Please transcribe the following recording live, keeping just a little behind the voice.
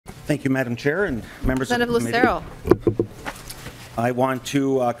Thank you, Madam Chair and members of the committee. Representative Lucero. I want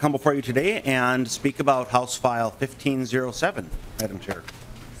to come before you today and speak about House File 1507, Madam Chair.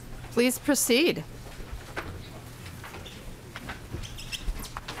 Please proceed.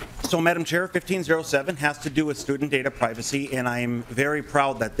 So, Madam Chair, 1507 has to do with student data privacy, and I'm very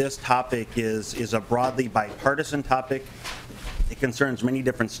proud that this topic is a broadly bipartisan topic. It concerns many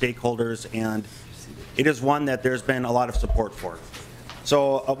different stakeholders, and it is one that there's been a lot of support for.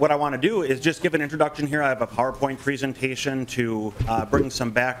 So what I want to do is just give an introduction here. I have a PowerPoint presentation to bring some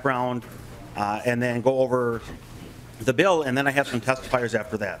background and then go over the bill, and then I have some testifiers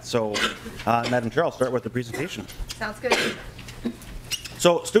after that. So, Madam Chair, I'll start with the presentation. Sounds good.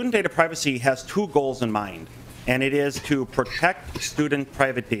 So student data privacy has two goals in mind, and it is to protect student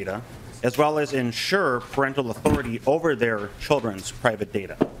private data as well as ensure parental authority over their children's private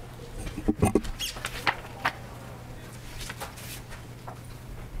data.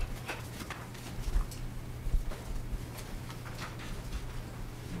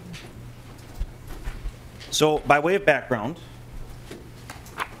 So by way of background,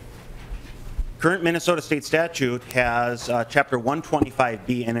 current Minnesota state statute has chapter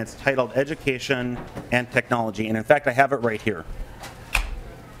 125B, and it's titled Education and Technology. And in fact, I have it right here.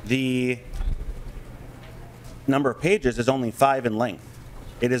 The number of pages is only 5 in length.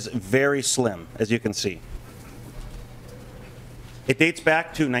 It is very slim, as you can see. It dates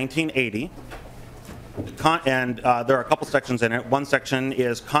back to 1980. And there are a couple sections in it. One section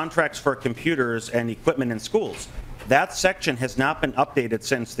is contracts for computers and equipment in schools. That section has not been updated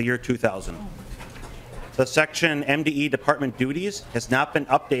since the year 2000. The section MDE department duties has not been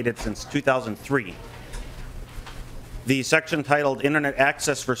updated since 2003. The section titled Internet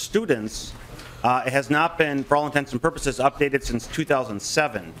Access for Students has not been, for all intents and purposes, updated since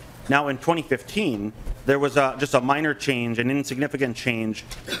 2007. Now in 2015, there was just a minor change, an insignificant change.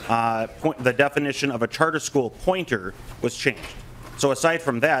 The definition of a charter school pointer was changed. So aside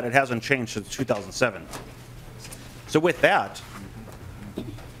from that, it hasn't changed since 2007. So with that,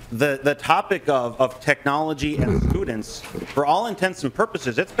 the topic of technology and students, for all intents and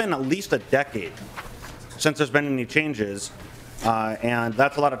purposes, it's been at least a decade since there's been any changes, and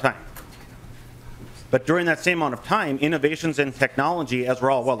that's a lot of time. But during that same amount of time, innovations in technology, as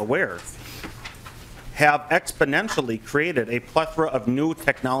we're all well aware, have exponentially created a plethora of new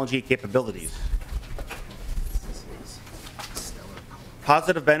technology capabilities.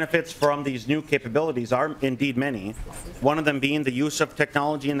 Positive benefits from these new capabilities are indeed many. One of them being the use of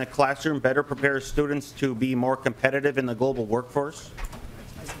technology in the classroom better prepares students to be more competitive in the global workforce.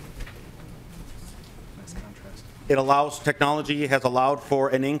 Technology has allowed for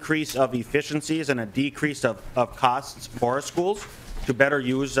an increase of efficiencies and a decrease of costs for our schools to better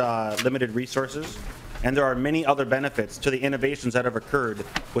use limited resources. And there are many other benefits to the innovations that have occurred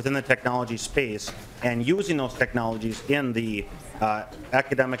within the technology space and using those technologies in the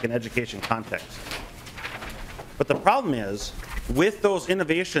academic and education context. But the problem is, with those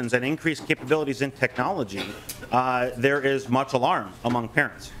innovations and increased capabilities in technology, there is much alarm among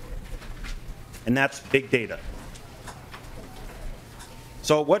parents. And that's big data.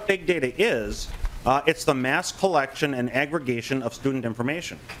 So what big data is, it's the mass collection and aggregation of student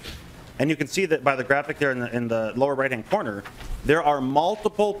information. And you can see that by the graphic there in the lower right-hand corner, there are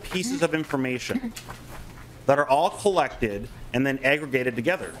multiple pieces of information that are all collected and then aggregated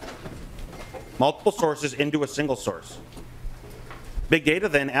together. Multiple sources into a single source. Big data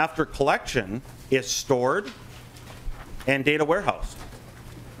then, after collection, is stored and data warehoused.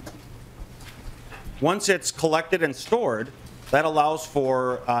 Once it's collected and stored, that allows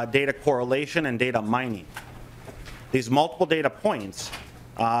for data correlation and data mining. These multiple data points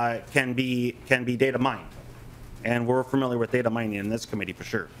can be data mined, and we're familiar with data mining in this committee for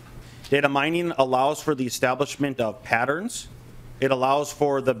sure. Data mining allows for the establishment of patterns. It allows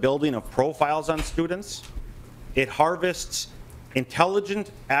for the building of profiles on students. It harvests intelligent,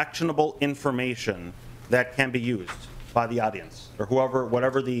 actionable information that can be used by the audience or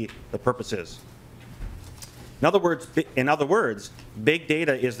whatever the purpose is. In other words, big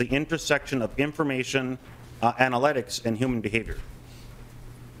data is the intersection of information, analytics, and human behavior.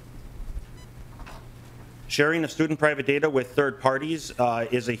 Sharing of student private data with third parties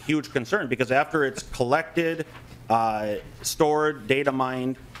is a huge concern because after it's collected, stored, data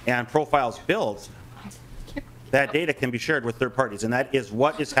mined, and profiles built, that data can be shared with third parties, and that is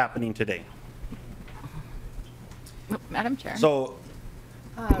what is happening today. Madam Chair. So,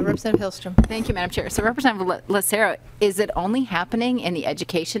 Representative Hillstrom. Thank you, Madam Chair. So Representative Lucero, is it only happening in the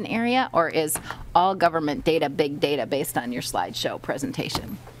education area, or is all government data big data based on your slideshow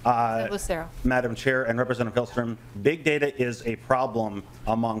presentation? Lucero. Madam Chair and Representative Hillstrom, big data is a problem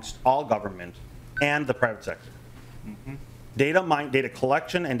amongst all government and the private sector. Data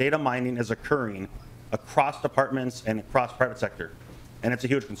collection and data mining is occurring across departments and across private sector, and it's a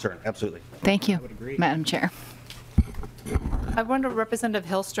huge concern, absolutely. Thank you, Madam Chair. I wonder, Representative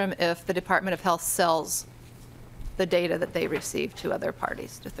Hillstrom, if the Department of Health sells the data that they receive to other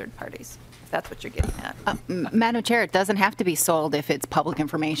parties, to third parties, if that's what you're getting at. Madam Chair, it doesn't have to be sold if it's public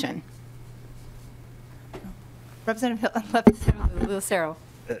information. Representative Lucero.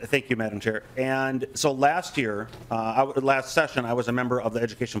 Thank you, Madam Chair. And so last year, last session, I was a member of the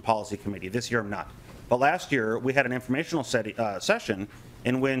Education Policy Committee. This year, I'm not. But last year, we had an informational session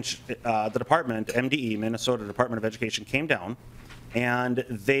in which the department, MDE, Minnesota Department of Education, came down and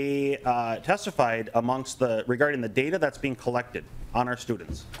they testified regarding the data that's being collected on our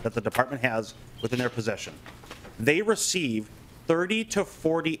students that the department has within their possession. They receive 30 to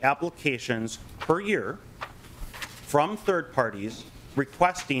 40 applications per year from third parties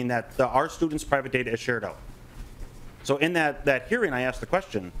requesting that our students' private data is shared out. So in that hearing, I asked the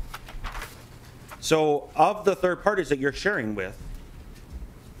question, so of the third parties that you're sharing with,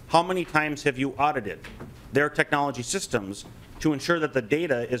 how many times have you audited their technology systems to ensure that the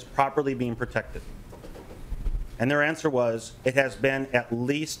data is properly being protected? And their answer was, it has been at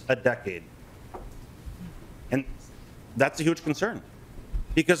least a decade. And that's a huge concern.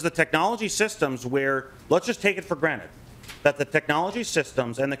 Because the technology systems let's just take it for granted, that the technology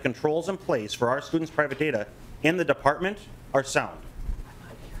systems and the controls in place for our students' private data in the department are sound.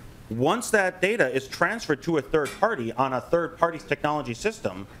 Once that data is transferred to a third party on a third party's technology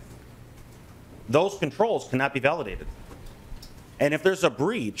system, those controls cannot be validated. And if there's a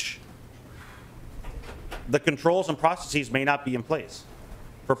breach, the controls and processes may not be in place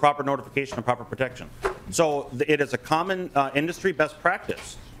for proper notification and proper protection. So it is a common industry best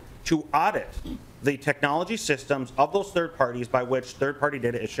practice to audit the technology systems of those third parties by which third party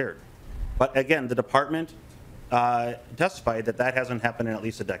data is shared. But again, the department testified that hasn't happened in at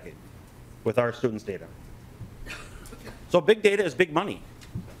least a decade with our students' data. So big data is big money.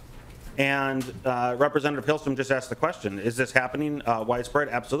 And Representative Hillstrom just asked the question, is this happening widespread?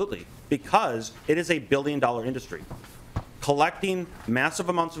 Absolutely, because it is a billion-dollar industry. Collecting massive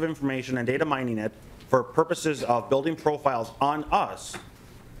amounts of information and data mining it for purposes of building profiles on us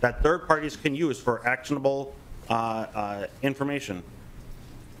that third parties can use for actionable information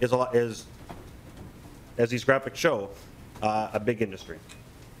is, as these graphics show, a big industry.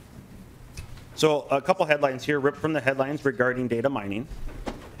 So a couple headlines here, ripped from the headlines regarding data mining.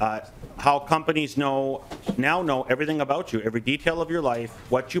 How companies now know everything about you, every detail of your life,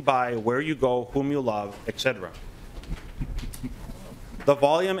 what you buy, where you go, whom you love, etc. The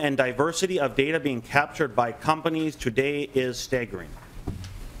volume and diversity of data being captured by companies today is staggering.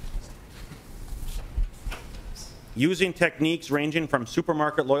 Using techniques ranging from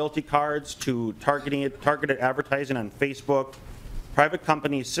supermarket loyalty cards to targeted advertising on Facebook, private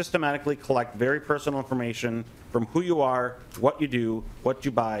companies systematically collect very personal information from who you are, what you do, what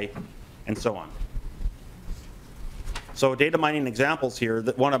you buy, and so on. So data mining examples here,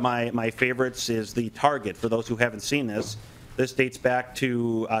 one of my favorites is the Target. For those who haven't seen this dates back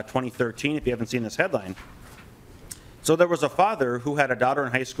to 2013, if you haven't seen this headline. So there was a father who had a daughter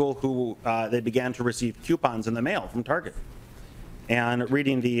in high school who they began to receive coupons in the mail from Target. And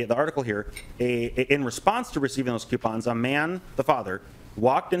reading the article here, in response to receiving those coupons, a man, the father,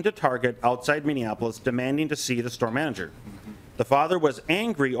 walked into Target outside Minneapolis demanding to see the store manager. The father was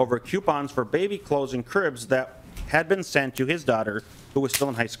angry over coupons for baby clothes and cribs that had been sent to his daughter, who was still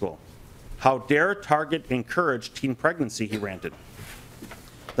in high school. How dare Target encourage teen pregnancy, he ranted.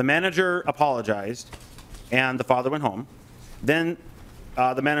 The manager apologized, and the father went home. Then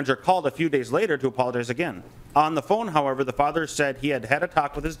the manager called a few days later to apologize again. On the phone, however, the father said he had had a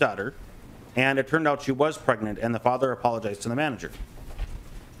talk with his daughter, and it turned out she was pregnant, and the father apologized to the manager.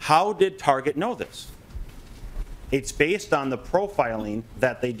 How did Target know this? It's based on the profiling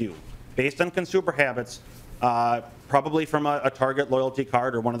that they do, based on consumer habits, probably from a Target loyalty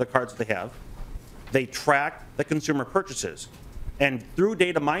card or one of the cards they have. They track the consumer purchases. And through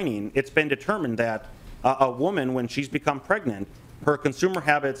data mining, it's been determined that a woman, when she's become pregnant, her consumer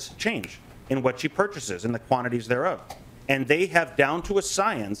habits change in what she purchases and the quantities thereof. And they have, down to a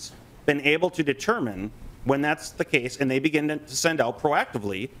science, been able to determine when that's the case, and they begin to send out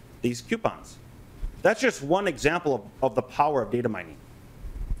proactively these coupons. That's just one example of the power of data mining.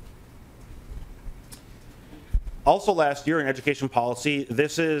 Also last year in education policy,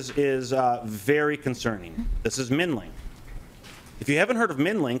 this is very concerning. This is MinLink. If you haven't heard of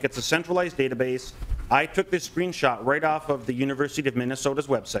MinLink, it's a centralized database. I took this screenshot right off of the University of Minnesota's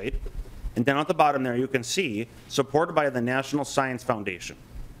website. And down at the bottom there, you can see, supported by the National Science Foundation.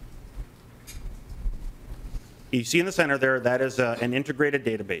 You see in the center there, that is an integrated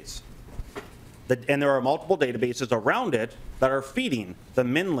database. And there are multiple databases around it that are feeding the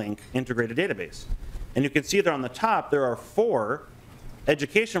MinLink integrated database. And you can see there on the top, there are 4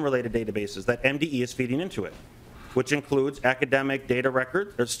 education-related databases that MDE is feeding into it, which includes academic data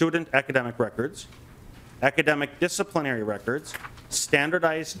records, or student academic records, academic disciplinary records,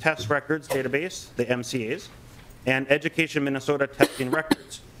 standardized test records database, the MCAs, and Education Minnesota testing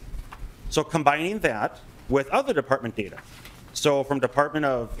records. So combining that with other department data. So from Department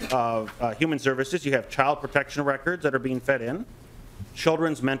of Human Services, you have child protection records that are being fed in,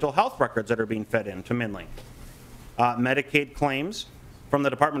 children's mental health records that are being fed in to MinLink. Medicaid claims. From the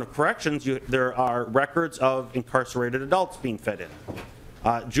Department of Corrections, there are records of incarcerated adults being fed in.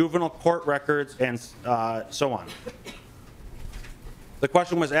 Juvenile court records and so on. The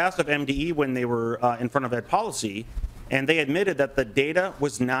question was asked of MDE when they were in front of Ed Policy, and they admitted that the data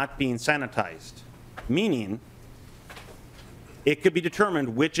was not being sanitized, meaning it could be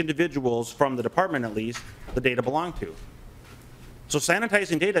determined which individuals from the department, at least, the data belonged to. So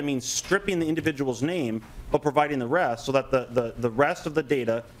sanitizing data means stripping the individual's name, but providing the rest so that the rest of the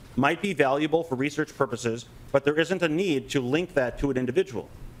data might be valuable for research purposes, but there isn't a need to link that to an individual.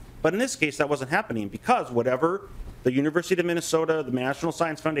 But in this case, that wasn't happening because whatever the University of Minnesota, the National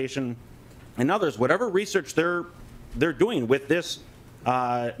Science Foundation, and others, whatever research they're doing with this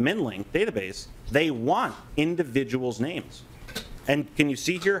MinLink database, they want individuals' names. And can you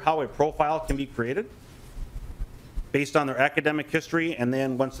see here how a profile can be created? Based on their academic history, and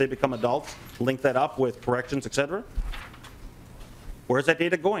then once they become adults, link that up with corrections, et cetera? Where's that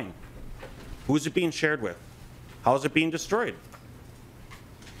data going? Who's it being shared with? How is it being destroyed?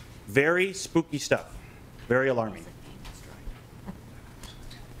 Very spooky stuff, very alarming.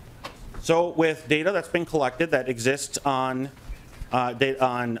 So with data that's been collected that exists on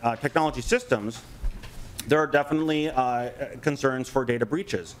technology systems, there are definitely concerns for data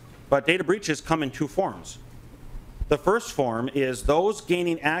breaches. But data breaches come in 2 forms. The first form is those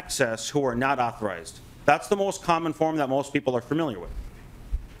gaining access who are not authorized. That's the most common form that most people are familiar with,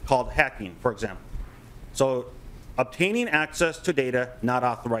 called hacking, for example. So obtaining access to data not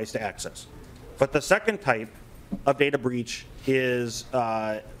authorized to access. But the second type of data breach is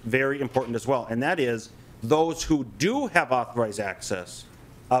very important as well, and that is those who do have authorized access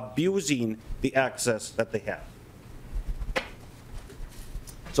abusing the access that they have.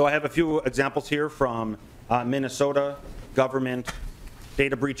 So I have a few examples here from Minnesota government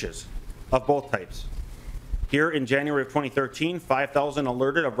data breaches of both types. Here in January of 2013, 5,000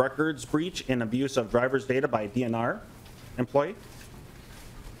 alerted of records breach and abuse of driver's data by a DNR employee.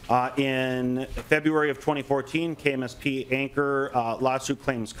 In February of 2014, KMSP Anchor lawsuit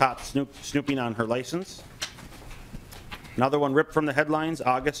claims cops snooping on her license. Another one ripped from the headlines,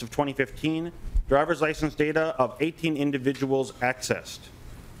 August of 2015, driver's license data of 18 individuals accessed.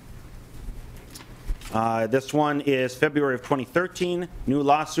 This one is February of 2013, new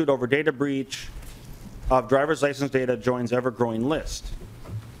lawsuit over data breach of driver's license data joins ever-growing list.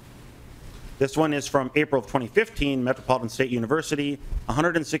 This one is from April of 2015, Metropolitan State University,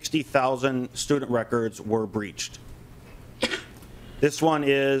 160,000 student records were breached. This one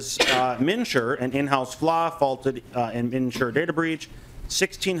is MNsure, an in-house flaw faulted in MNsure data breach,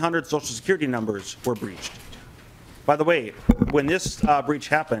 1,600 social security numbers were breached. By the way, when this breach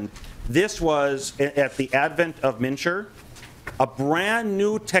happened, this was at the advent of MNsure, a brand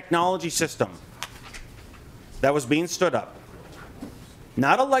new technology system that was being stood up.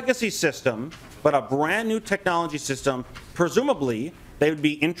 Not a legacy system, but a brand new technology system. Presumably, they would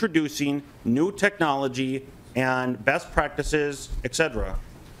be introducing new technology and best practices, etc.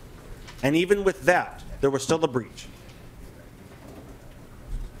 And even with that, there was still a breach.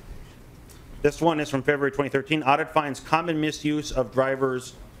 This one is from February 2013. Audit finds common misuse of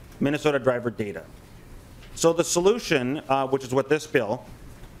Minnesota driver data. So the solution, which is what this bill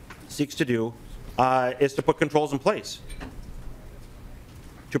seeks to do, is to put controls in place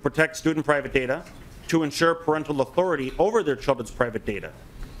to protect student private data, to ensure parental authority over their children's private data.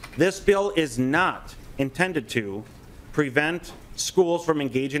 This bill is not intended to prevent schools from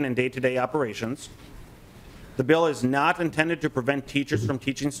engaging in day-to-day operations. The bill is not intended to prevent teachers from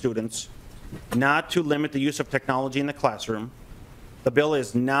teaching students, not to limit the use of technology in the classroom. The bill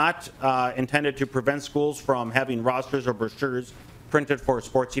is not intended to prevent schools from having rosters or brochures printed for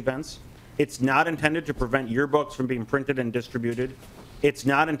sports events. It's not intended to prevent yearbooks from being printed and distributed. It's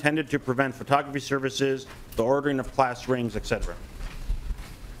not intended to prevent photography services, the ordering of class rings, etc.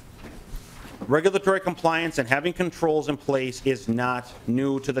 Regulatory compliance and having controls in place is not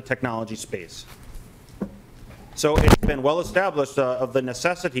new to the technology space. So it's been well established of the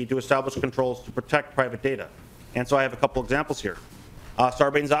necessity to establish controls to protect private data. And so I have a couple examples here.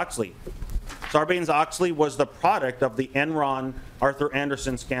 Sarbanes-Oxley. Sarbanes-Oxley was the product of the Enron Arthur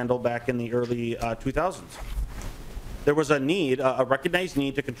Andersen scandal back in the early 2000s. There was a need, a recognized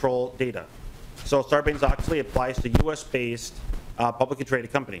need to control data. So Sarbanes-Oxley applies to US-based publicly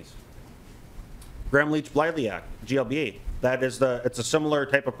traded companies. Gramm-Leach-Bliley Act, GLB8, it's a similar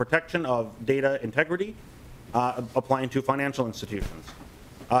type of protection of data integrity applying to financial institutions.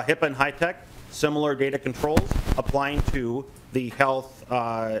 HIPAA and HITECH, similar data controls applying to the health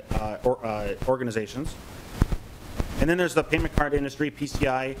organizations. And then there's the payment card industry,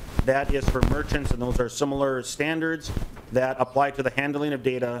 PCI, that is for merchants, and those are similar standards that apply to the handling of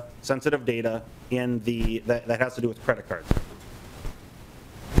data, sensitive data, that has to do with credit cards.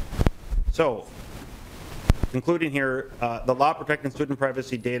 So, concluding here, the law protecting student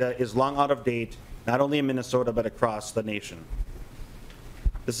privacy data is long out of date, not only in Minnesota, but across the nation.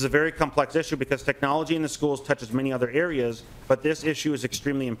 This is a very complex issue because technology in the schools touches many other areas, but this issue is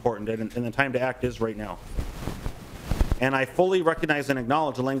extremely important, and the time to act is right now. And I fully recognize and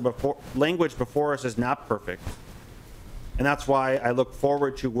acknowledge the language before us is not perfect. And that's why I look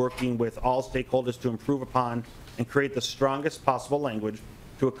forward to working with all stakeholders to improve upon and create the strongest possible language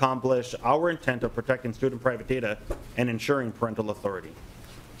to accomplish our intent of protecting student private data and ensuring parental authority.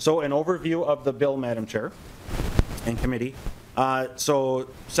 So an overview of the bill, Madam Chair and committee. So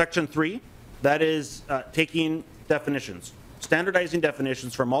section 3, that is taking definitions, standardizing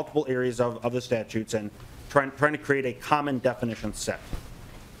definitions for multiple areas of the statutes and trying to create a common definition set.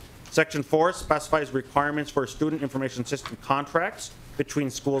 Section 4 specifies requirements for student information system contracts between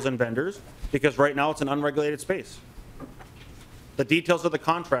schools and vendors, because right now it's an unregulated space. The details of the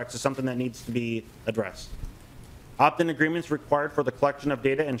contracts is something that needs to be addressed. Opt-in agreements required for the collection of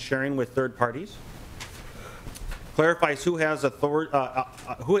data and sharing with third parties. Clarifies who is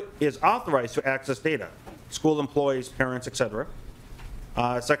authorized to access data, school employees, parents, etc.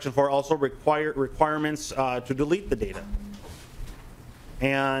 Section 4 also requirements to delete the data,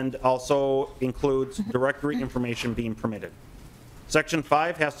 and also includes directory information being permitted. Section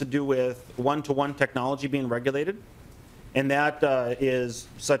 5 has to do with one-to-one technology being regulated, and that is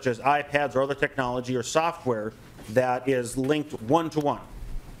such as iPads or other technology or software that is linked one-to-one.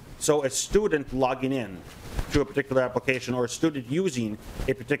 So a student logging in to a particular application or a student using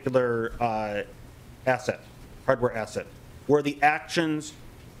a particular hardware asset, where the actions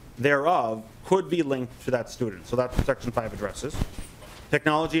thereof could be linked to that student. So that's what Section 5 addresses.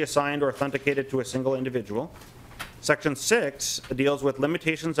 Technology assigned or authenticated to a single individual. Section 6 deals with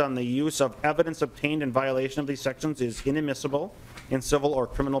limitations on the use of evidence obtained in violation of these sections is inadmissible in civil or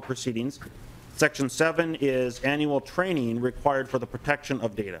criminal proceedings. Section 7 is annual training required for the protection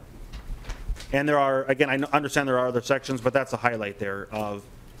of data. And there are, again, I understand there are other sections, but that's a highlight there of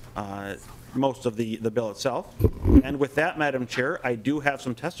most of the bill itself. And with that, Madam Chair, I do have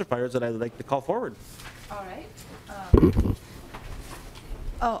some testifiers that I'd like to call forward. All right.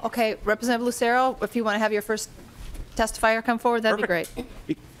 Oh, okay. Representative Lucero, if you want to have your first testifier come forward, that'd Perfect. be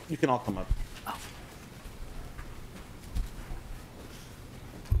great. You can all come up.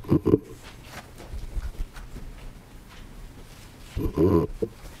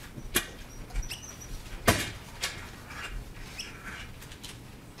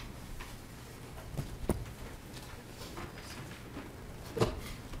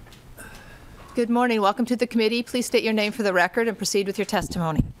 Good morning. Welcome to the committee. Please state your name for the record and proceed with your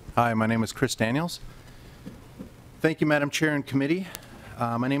testimony. Hi, my name is Chris Daniels. Thank you, Madam Chair and committee.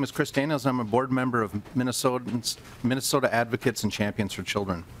 My name is Chris Daniels. I'm a board member of Minnesota Advocates and Champions for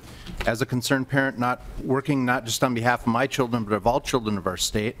Children. As a concerned parent, working not just on behalf of my children, but of all children of our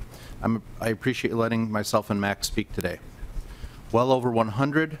state, I appreciate letting myself and Max speak today. Well over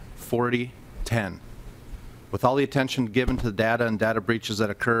 140-10. With all the attention given to the data and data breaches that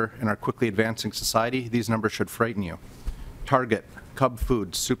occur in our quickly advancing society, these numbers should frighten you. Target, Cub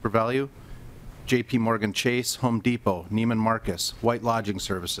Foods, SuperValue, JP Morgan Chase, Home Depot, Neiman Marcus, White Lodging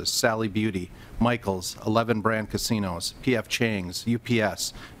Services, Sally Beauty, Michaels, 11 Brand Casinos, PF Chang's,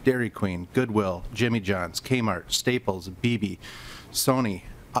 UPS, Dairy Queen, Goodwill, Jimmy John's, Kmart, Staples, BB, Sony,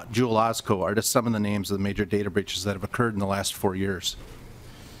 Jewel Osco are just some of the names of the major data breaches that have occurred in the last 4 years.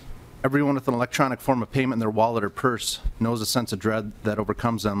 Everyone with an electronic form of payment in their wallet or purse knows a sense of dread that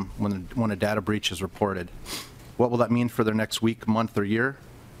overcomes them when a data breach is reported. What will that mean for their next week, month, or year?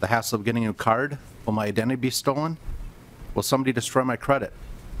 The hassle of getting a new card? Will my identity be stolen? Will somebody destroy my credit?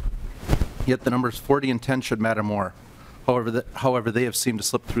 Yet the numbers 40 and 10 should matter more. However, they have seemed to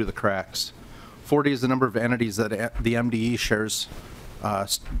slip through the cracks. 40 is the number of entities that the MDE shares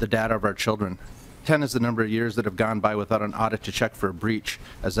the data of our children. 10 is the number of years that have gone by without an audit to check for a breach,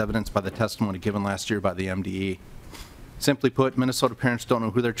 as evidenced by the testimony given last year by the MDE. Simply put, Minnesota parents don't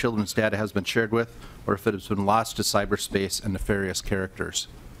know who their children's data has been shared with or if it has been lost to cyberspace and nefarious characters.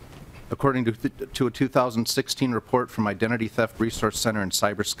 According to a 2016 report from Identity Theft Resource Center and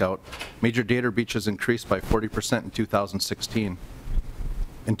CyberScout, major data breaches increased by 40% in 2016.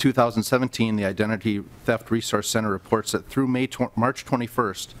 In 2017, the Identity Theft Resource Center reports that through March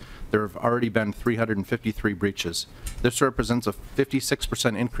 21st, there have already been 353 breaches. This represents a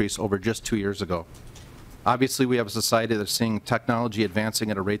 56% increase over just 2 years ago. Obviously, we have a society that's seeing technology advancing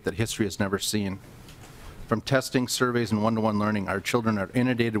at a rate that history has never seen. From testing, surveys, and one-to-one learning, our children are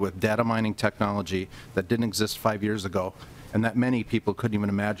inundated with data mining technology that didn't exist 5 years ago, and that many people couldn't even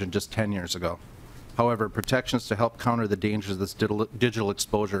imagine just 10 years ago. However, protections to help counter the dangers of this digital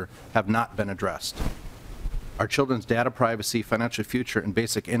exposure have not been addressed. Our children's data privacy, financial future, and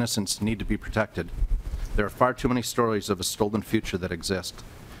basic innocence need to be protected. There are far too many stories of a stolen future that exist.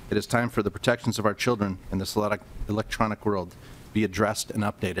 It is time for the protections of our children in this electronic world be addressed and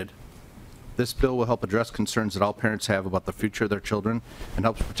updated. This bill will help address concerns that all parents have about the future of their children and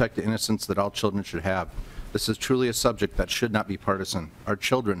helps protect the innocence that all children should have. This is truly a subject that should not be partisan. Our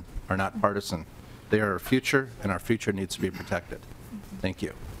children are not partisan. They are our future, and our future needs to be protected. Thank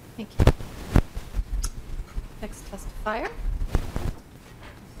you. Thank you. Next testifier.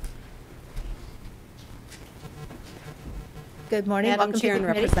 Good morning. Madam Welcome Chair to and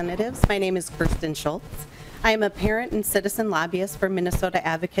the committee. Representatives, my name is Kirsten Schultz. I am a parent and citizen lobbyist for Minnesota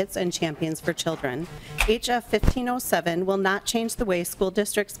Advocates and Champions for Children. HF 1507 will not change the way school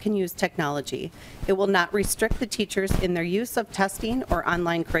districts can use technology. It will not restrict the teachers in their use of testing or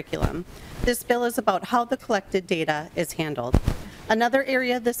online curriculum. This bill is about how the collected data is handled. Another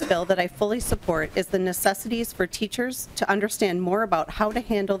area of this bill that I fully support is the necessities for teachers to understand more about how to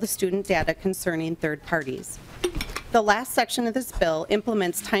handle the student data concerning third parties. The last section of this bill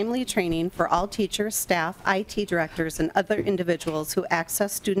implements timely training for all teachers, staff, IT directors, and other individuals who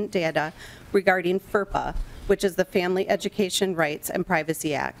access student data regarding FERPA, which is the Family Education Rights and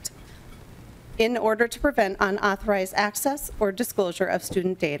Privacy Act, in order to prevent unauthorized access or disclosure of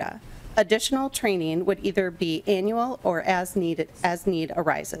student data. Additional training would either be annual or as need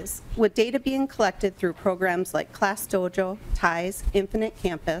arises. With data being collected through programs like ClassDojo, TIES, Infinite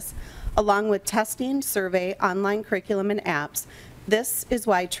Campus, along with testing, survey, online curriculum, and apps, this is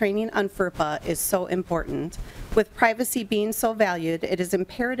why training on FERPA is so important. With privacy being so valued, it is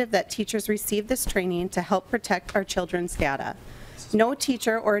imperative that teachers receive this training to help protect our children's data. No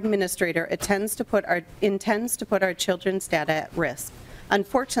teacher or administrator intends to put our children's data at risk.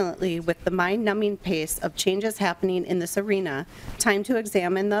 Unfortunately, with the mind-numbing pace of changes happening in this arena, time to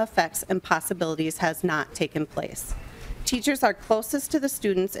examine the effects and possibilities has not taken place. Teachers are closest to the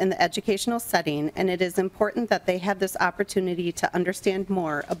students in the educational setting, and it is important that they have this opportunity to understand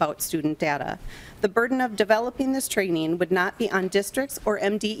more about student data. The burden of developing this training would not be on districts or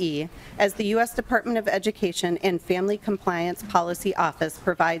MDE, as the U.S. Department of Education and Family Compliance Policy Office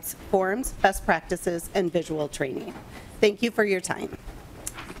provides forms, best practices, and visual training. Thank you for your time.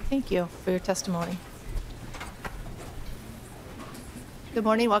 Thank you for your testimony. Good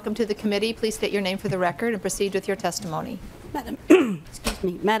morning. Welcome to the committee. Please state your name for the record and proceed with your testimony.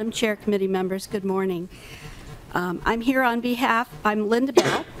 Madam Chair, committee members, good morning. I'm Linda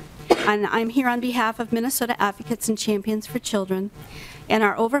Bell, and I'm here on behalf of Minnesota Advocates and Champions for Children and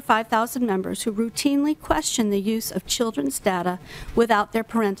our over 5,000 members who routinely question the use of children's data without their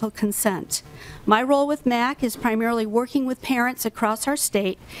parental consent. My role with MAC is primarily working with parents across our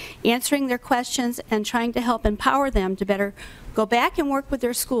state, answering their questions and trying to help empower them to better go back and work with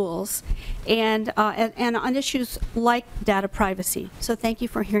their schools and on issues like data privacy. So thank you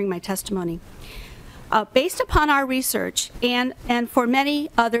for hearing my testimony. Based upon our research and for many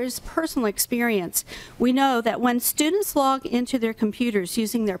others' personal experience, we know that when students log into their computers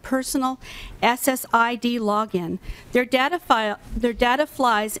using their personal SSID login, their data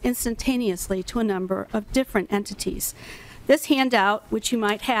flies instantaneously to a number of different entities. This handout, which you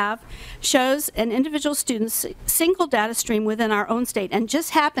might have, shows an individual student's single data stream within our own state and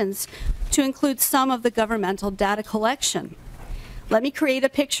just happens to include some of the governmental data collection. Let me create a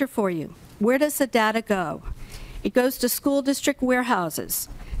picture for you. Where does the data go? It goes to school district warehouses,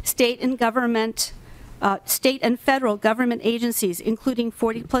 state and federal government agencies, including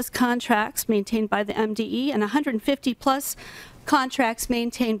 40+ contracts maintained by the MDE and 150+ contracts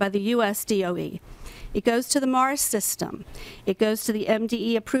maintained by the U.S. DOE. It goes to the MARS system. It goes to the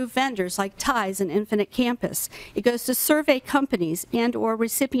MDE-approved vendors like TIES and Infinite Campus. It goes to survey companies and/or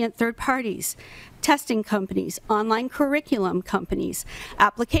recipient third parties, testing companies, online curriculum companies,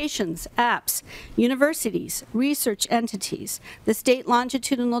 applications, apps, universities, research entities, the State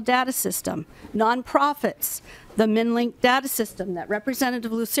Longitudinal Data System, nonprofits, the MinLink data system that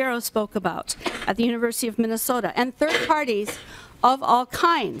Representative Lucero spoke about at the University of Minnesota, and third parties of all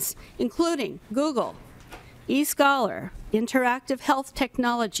kinds, including Google, eScholar, Interactive Health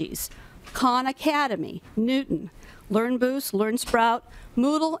Technologies, Khan Academy, Newton, LearnBoost, LearnSprout,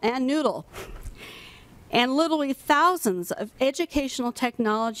 Moodle, and Noodle, and literally thousands of educational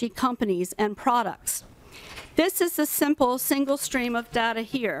technology companies and products. This is a simple single stream of data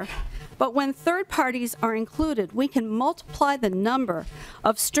here, but when third parties are included, we can multiply the number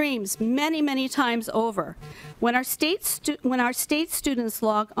of streams many, many times over. When our state students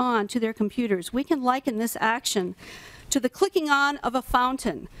log on to their computers, we can liken this action to the clicking on of a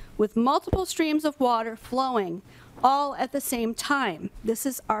fountain with multiple streams of water flowing all at the same time. This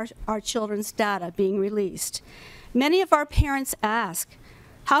is our children's data being released. Many of our parents ask,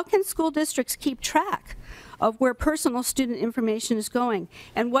 how can school districts keep track of where personal student information is going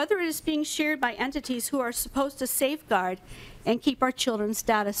and whether it is being shared by entities who are supposed to safeguard and keep our children's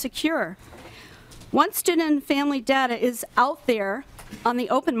data secure? Once student and family data is out there on the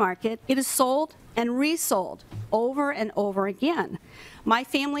open market, it is sold and resold over and over again. My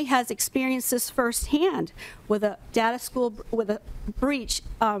family has experienced this firsthand with a breach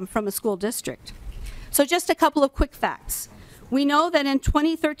from a school district. So just a couple of quick facts. We know that in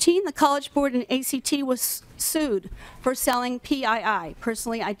 2013, the College Board and ACT was sued for selling PII,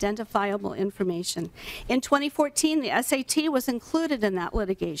 personally identifiable information. In 2014, the SAT was included in that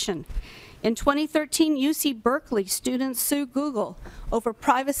litigation. In 2013, UC Berkeley students sued Google over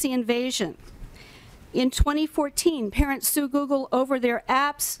privacy invasion. In 2014, parents sued Google over their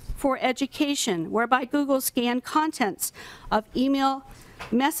apps for education, whereby Google scanned contents of email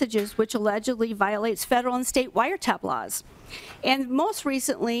messages which allegedly violates federal and state wiretap laws. And most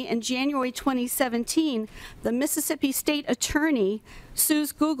recently, in January 2017, the Mississippi State Attorney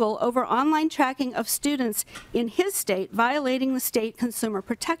sues Google over online tracking of students in his state, violating the state consumer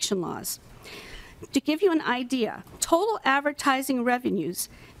protection laws. To give you an idea, total advertising revenues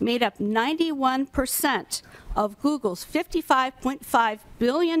made up 91% of Google's $55.5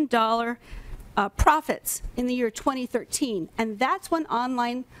 billion profits in the year 2013, and that's when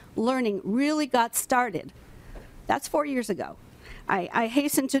online learning really got started. That's 4 years ago. I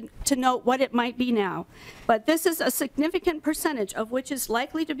hasten to note what it might be now, but this is a significant percentage of which is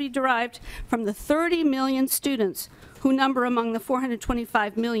likely to be derived from the 30 million students who number among the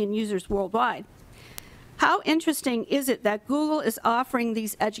 425 million users worldwide. How interesting is it that Google is offering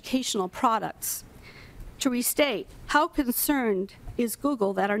these educational products? To restate, how concerned is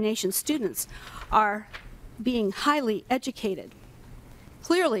Google that our nation's students are being highly educated?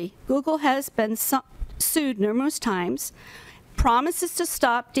 Clearly, Google has been sued numerous times, promises to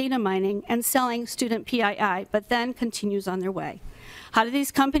stop data mining and selling student PII, but then continues on their way. How do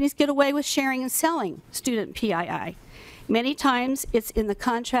these companies get away with sharing and selling student PII? Many times it's in the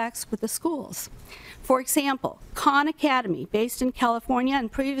contracts with the schools. For example, Khan Academy, based in California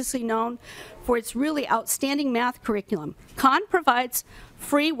and previously known for its really outstanding math curriculum. Khan provides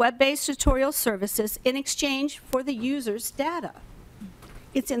free web-based tutorial services in exchange for the user's data.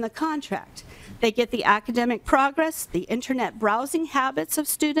 It's in the contract. They get the academic progress, the internet browsing habits of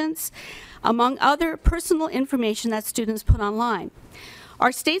students, among other personal information that students put online.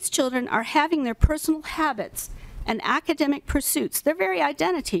 Our state's children are having their personal habits and academic pursuits, their very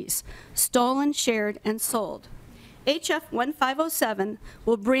identities, stolen, shared, and sold. HF 1507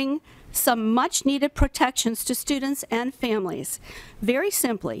 will bring some much-needed protections to students and families. Very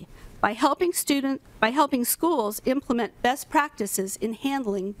simply, by helping schools implement best practices in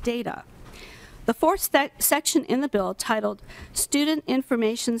handling data. The fourth section in the bill, titled Student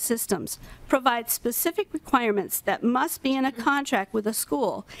Information Systems, provides specific requirements that must be in a contract with a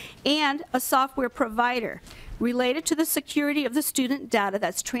school and a software provider related to the security of the student data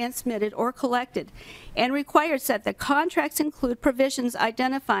that's transmitted or collected, and requires that the contracts include provisions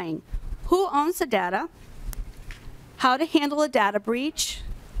identifying who owns the data, how to handle a data breach,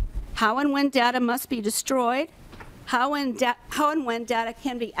 how and when data must be destroyed, how and when data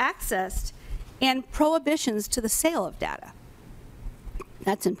can be accessed, and prohibitions to the sale of data.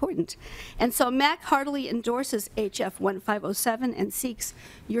 That's important. And so MAC heartily endorses HF 1507 and seeks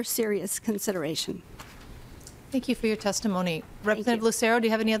your serious consideration. Thank you for your testimony. Representative you. Lucero, do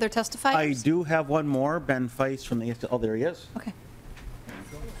you have any other testifiers? I do have one more, Ben Feist from the, oh, there he is. Okay.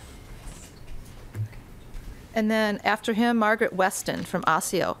 And then after him, Margaret Weston from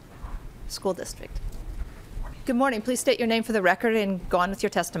Osseo School District. Good morning. Please state your name for the record and go on with your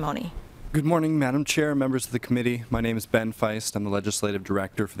testimony. Good morning, Madam Chair, members of the committee. My name is Ben Feist. I'm the Legislative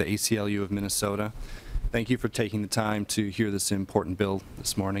Director for the ACLU of Minnesota. Thank you for taking the time to hear this important bill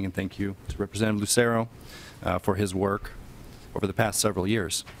this morning, and thank you to Representative Lucero for his work over the past several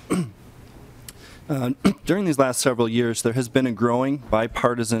years. During these last several years, there has been a growing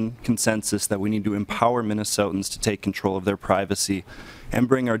bipartisan consensus that we need to empower Minnesotans to take control of their privacy and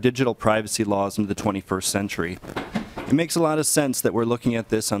bring our digital privacy laws into the 21st century. It makes a lot of sense that we're looking at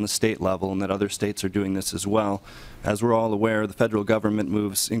this on the state level and that other states are doing this as well. As we're all aware, the federal government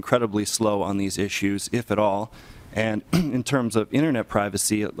moves incredibly slow on these issues, if at all, and in terms of internet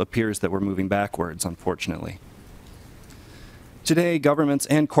privacy, it appears that we're moving backwards, unfortunately. Today, governments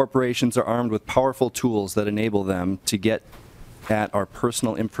and corporations are armed with powerful tools that enable them to get at our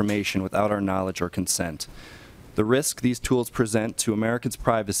personal information without our knowledge or consent. The risk these tools present to Americans'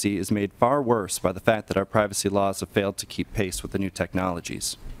 privacy is made far worse by the fact that our privacy laws have failed to keep pace with the new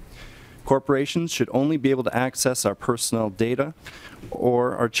technologies. Corporations should only be able to access our personal data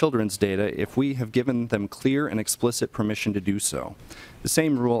or our children's data if we have given them clear and explicit permission to do so. The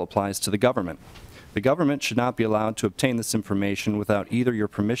same rule applies to the government. The government should not be allowed to obtain this information without either your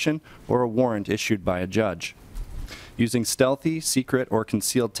permission or a warrant issued by a judge. Using stealthy, secret, or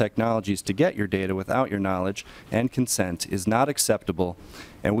concealed technologies to get your data without your knowledge and consent is not acceptable,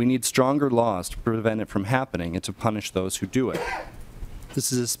 and we need stronger laws to prevent it from happening and to punish those who do it.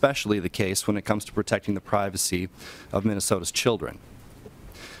 This is especially the case when it comes to protecting the privacy of Minnesota's children.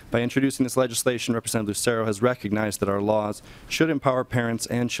 By introducing this legislation, Representative Lucero has recognized that our laws should empower parents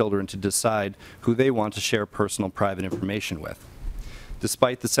and children to decide who they want to share personal private information with.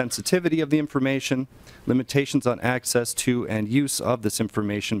 Despite the sensitivity of the information, limitations on access to and use of this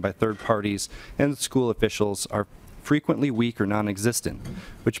information by third parties and school officials are frequently weak or non-existent,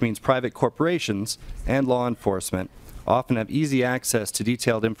 which means private corporations and law enforcement often have easy access to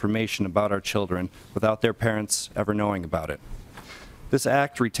detailed information about our children without their parents ever knowing about it. This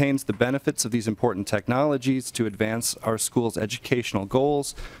act retains the benefits of these important technologies to advance our schools' educational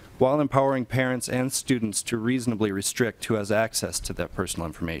goals while empowering parents and students to reasonably restrict who has access to that personal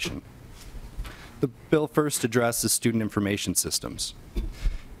information. The bill first addresses student information systems.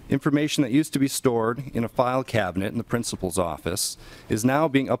 Information that used to be stored in a file cabinet in the principal's office is now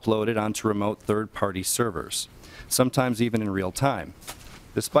being uploaded onto remote third-party servers, sometimes even in real time.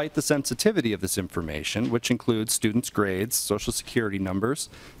 Despite the sensitivity of this information, which includes students' grades, social security numbers,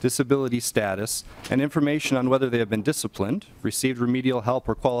 disability status, and information on whether they have been disciplined, received remedial help,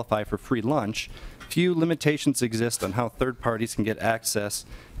 or qualify for free lunch, few limitations exist on how third parties can get access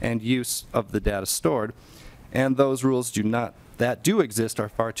and use of the data stored, and those rules that do exist are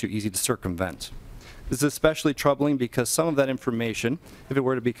far too easy to circumvent. This is especially troubling because some of that information, if it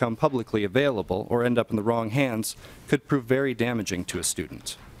were to become publicly available or end up in the wrong hands, could prove very damaging to a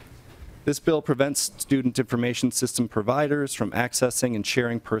student. This bill prevents student information system providers from accessing and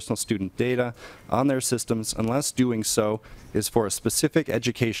sharing personal student data on their systems unless doing so is for a specific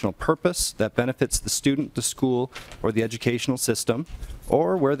educational purpose that benefits the student, the school, or the educational system,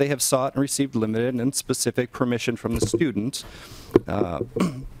 or where they have sought and received limited and specific permission from the student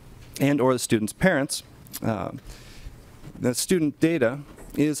and or the student's parents. The student data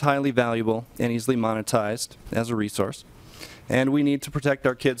is highly valuable and easily monetized as a resource, and we need to protect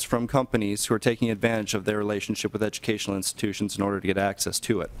our kids from companies who are taking advantage of their relationship with educational institutions in order to get access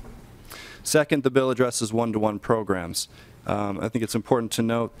to it. Second, the bill addresses one-to-one programs. I think it's important to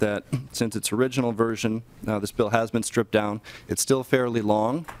note that since its original version, this bill has been stripped down. It's still fairly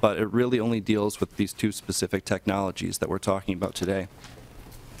long, but it really only deals with these two specific technologies that we're talking about today.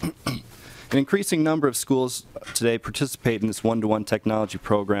 An increasing number of schools today participate in this one-to-one technology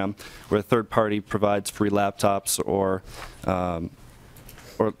program where a third party provides free laptops or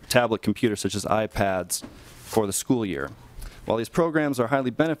tablet computers such as iPads for the school year. While these programs are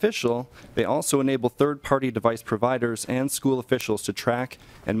highly beneficial, they also enable third-party device providers and school officials to track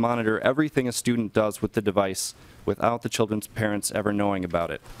and monitor everything a student does with the device without the children's parents ever knowing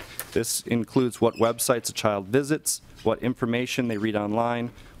about it. This includes what websites a child visits, what information they read online,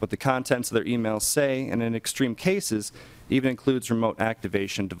 what the contents of their emails say, and in extreme cases, even includes remote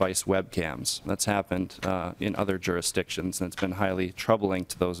activation device webcams. That's happened in other jurisdictions, and it's been highly troubling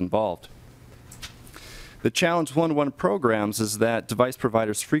to those involved. The challenge with one-to-one programs is that device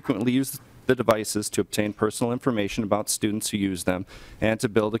providers frequently use the devices to obtain personal information about students who use them and to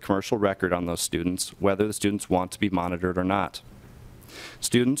build a commercial record on those students, whether the students want to be monitored or not.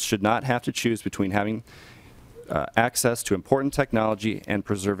 Students should not have to choose between having access to important technology and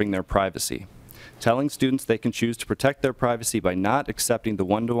preserving their privacy. Telling students they can choose to protect their privacy by not accepting the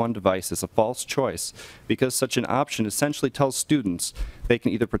one-to-one device is a false choice, because such an option essentially tells students they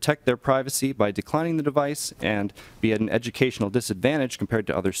can either protect their privacy by declining the device and be at an educational disadvantage compared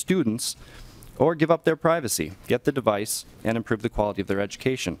to other students, or give up their privacy, get the device, and improve the quality of their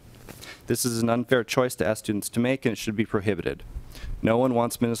education. This is an unfair choice to ask students to make, and it should be prohibited. No one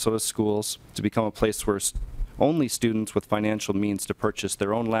wants Minnesota schools to become a place where only students with financial means to purchase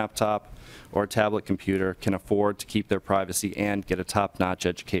their own laptop or tablet computer can afford to keep their privacy and get a top-notch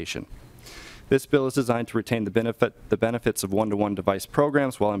education. This bill is designed to retain the benefits of one-to-one device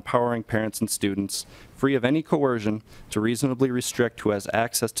programs while empowering parents and students, free of any coercion, to reasonably restrict who has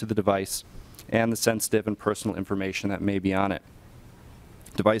access to the device and the sensitive and personal information that may be on it.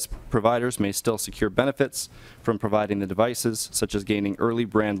 Device providers may still secure benefits from providing the devices, such as gaining early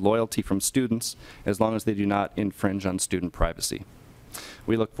brand loyalty from students, as long as they do not infringe on student privacy.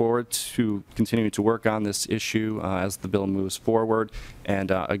 We look forward to continuing to work on this issue as the bill moves forward,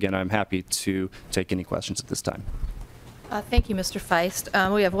 and again, I'm happy to take any questions at this time. Thank you, Mr.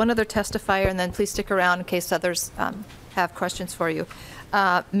 Feist. We have one other testifier, and then please stick around in case others have questions for you.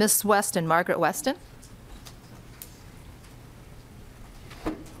 Ms. Weston, Margaret Weston.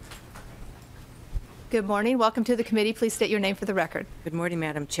 Good morning. Welcome to the committee. Please state your name for the record. Good morning,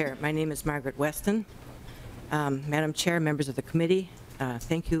 Madam Chair. My name is Margaret Weston. Madam Chair, members of the committee,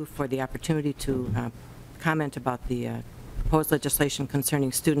 thank you for the opportunity to comment about the proposed legislation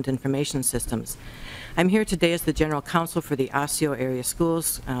concerning student information systems. I'm here today as the General Counsel for the Osseo Area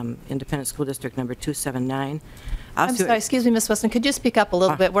Schools, Independent School District number 279. I'm sorry, excuse me, Ms. Weston, could you speak up a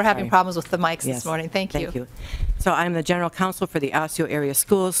little bit? We're having problems with the mics this morning. Thank you. Thank you. So I'm the General Counsel for the Osseo Area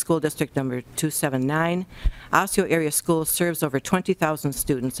Schools, School District number 279. Osseo Area Schools serves over 20,000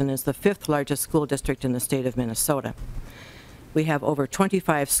 students and is the 5th largest school district in the state of Minnesota. We have over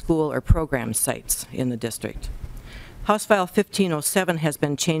 25 school or program sites in the district. House File 1507 has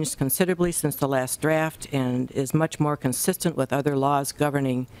been changed considerably since the last draft and is much more consistent with other laws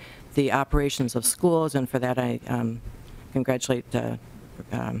governing the operations of schools, and for that I congratulate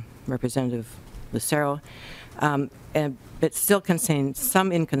Representative Lucero. It still contains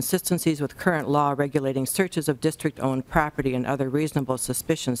some inconsistencies with current law regulating searches of district-owned property and other reasonable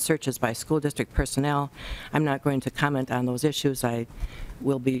suspicion searches by school district personnel. I'm not going to comment on those issues.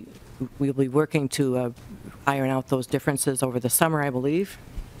 We'll be working to iron out those differences over the summer, I believe.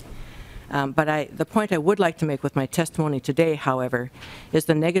 But the point I would like to make with my testimony today, however, is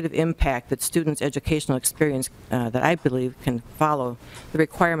the negative impact that students' educational experience that I believe can follow the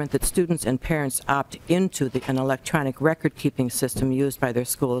requirement that students and parents opt into an electronic record-keeping system used by their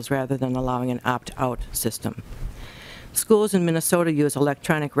schools rather than allowing an opt-out system. Schools in Minnesota use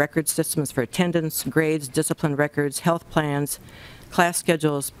electronic record systems for attendance, grades, discipline records, health plans, class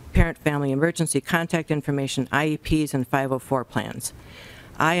schedules, parent-family emergency contact information, IEPs, and 504 plans.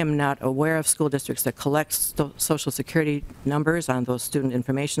 I am not aware of school districts that collect Social Security numbers on those student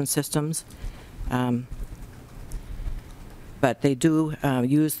information systems, but they do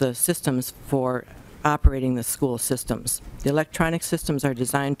use the systems for operating the school systems. The electronic systems are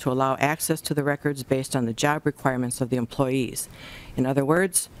designed to allow access to the records based on the job requirements of the employees. In other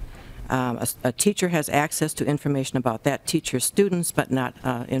words, a teacher has access to information about that teacher's students, but not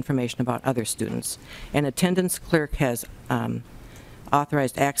information about other students. An attendance clerk has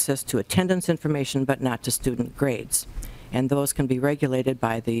authorized access to attendance information, but not to student grades. And those can be regulated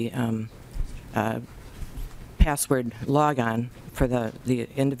by the password logon for the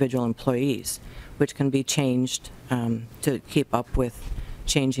individual employees, which can be changed to keep up with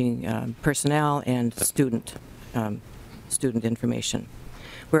changing personnel and student information.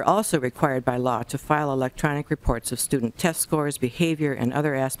 We're also required by law to file electronic reports of student test scores, behavior, and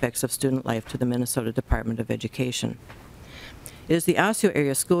other aspects of student life to the Minnesota Department of Education. It is the Osseo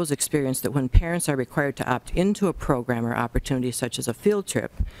Area Schools experience that when parents are required to opt into a program or opportunity such as a field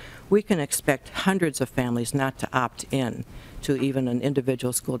trip, we can expect hundreds of families not to opt in to even an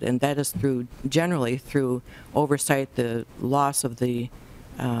individual school, and that is generally through oversight, the loss of the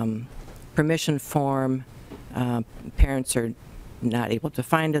permission form, parents are not able to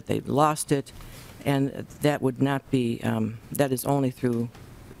find it, they've lost it, and that would not be, that is only through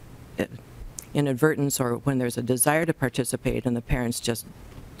inadvertence or when there's a desire to participate and the parents just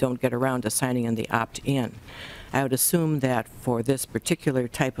don't get around to signing in the opt-in. I would assume that for this particular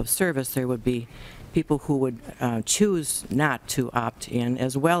type of service there would be people who would choose not to opt in,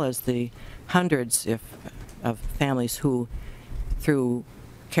 as well as the hundreds of families who, through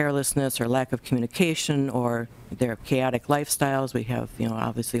carelessness or lack of communication or their chaotic lifestyles, we have,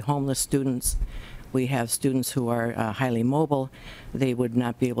 obviously homeless students, we have students who are highly mobile, they would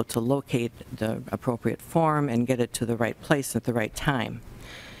not be able to locate the appropriate form and get it to the right place at the right time.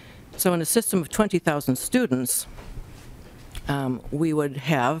 So in a system of 20,000 students, we would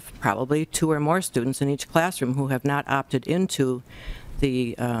have probably 2 or more students in each classroom who have not opted into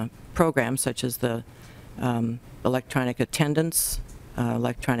the programs such as the electronic attendance,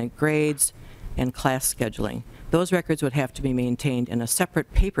 electronic grades, and class scheduling. Those records would have to be maintained in a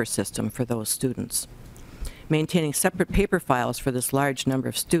separate paper system for those students. Maintaining separate paper files for this large number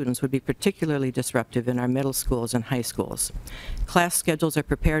of students would be particularly disruptive in our middle schools and high schools. Class schedules are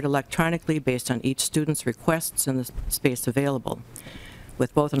prepared electronically based on each student's requests and the space available.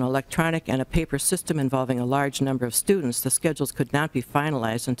 With both an electronic and a paper system involving a large number of students, the schedules could not be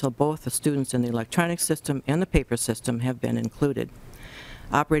finalized until both the students in the electronic system and the paper system have been included.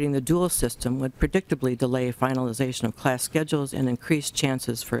 Operating the dual system would predictably delay finalization of class schedules and increase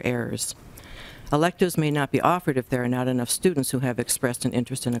chances for errors. Electives may not be offered if there are not enough students who have expressed an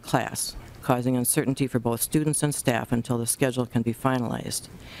interest in a class, causing uncertainty for both students and staff until the schedule can be finalized.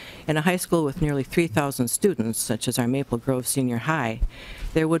 In a high school with nearly 3,000 students, such as our Maple Grove Senior High,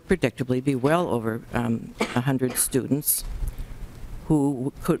 there would predictably be well over 100 students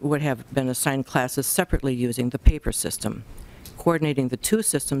who would have been assigned classes separately using the paper system. Coordinating the 2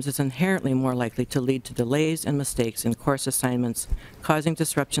 systems is inherently more likely to lead to delays and mistakes in course assignments, causing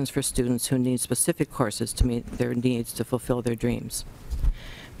disruptions for students who need specific courses to meet their needs to fulfill their dreams.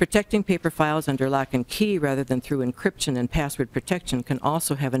 Protecting paper files under lock and key rather than through encryption and password protection can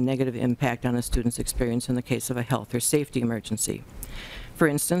also have a negative impact on a student's experience in the case of a health or safety emergency. For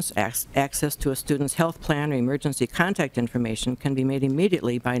instance, access to a student's health plan or emergency contact information can be made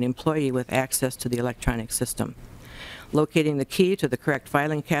immediately by an employee with access to the electronic system. Locating the key to the correct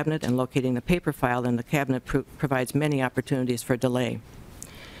filing cabinet and locating the paper file in the cabinet provides many opportunities for delay.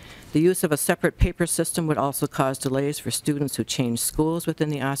 The use of a separate paper system would also cause delays for students who change schools within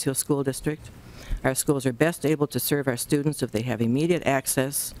the Osseo School District. Our schools are best able to serve our students if they have immediate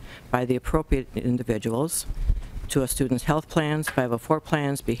access by the appropriate individuals to a student's health plans, 504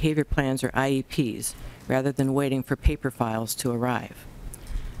 plans, behavior plans, or IEPs, rather than waiting for paper files to arrive.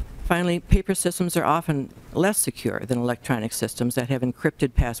 Finally, paper systems are often less secure than electronic systems that have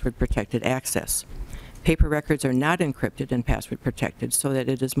encrypted password-protected access. Paper records are not encrypted and password protected, so that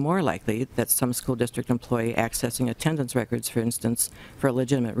it is more likely that some school district employee accessing attendance records, for instance, for a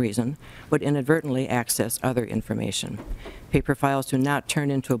legitimate reason, would inadvertently access other information. Paper files do not turn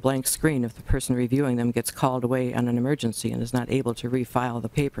into a blank screen if the person reviewing them gets called away on an emergency and is not able to refile the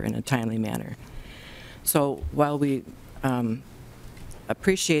paper in a timely manner. So while we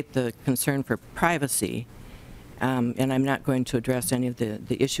appreciate the concern for privacy, and I'm not going to address any of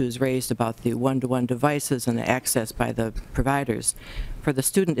the issues raised about the one-to-one devices and the access by the providers. For the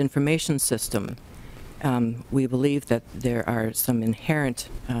student information system, we believe that there are some inherent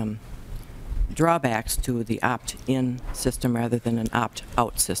drawbacks to the opt-in system rather than an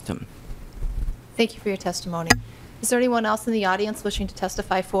opt-out system. Thank you for your testimony. Is there anyone else in the audience wishing to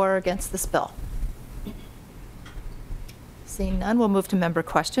testify for or against this bill? Seeing none, we'll move to member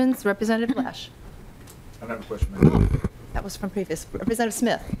questions. Representative Lesh. I don't have a question, Madam. That was from previous. Representative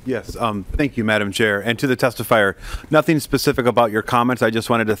Smith. Yes, thank you, Madam Chair. And to the testifier, nothing specific about your comments. I just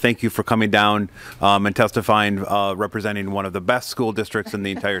wanted to thank you for coming down and testifying, representing one of the best school districts in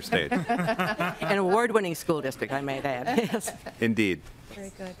the entire state. An award-winning school district, I might add. Yes. Indeed.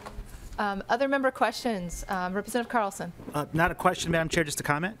 Very good. Other member questions? Representative Carlson. Not a question, Madam Chair, just a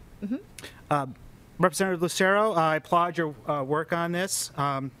comment. Representative Lucero, I applaud your work on this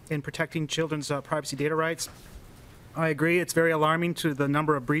in protecting children's privacy data rights. I agree, it's very alarming to the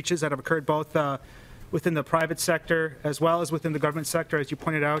number of breaches that have occurred both within the private sector as well as within the government sector, as you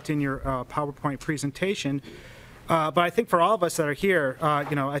pointed out in your PowerPoint presentation. But I think for all of us that are here,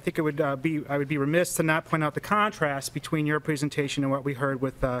 I think I would be remiss to not point out the contrast between your presentation and what we heard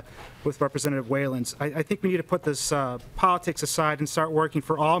with Representative Whalen's. I think we need to put this politics aside and start working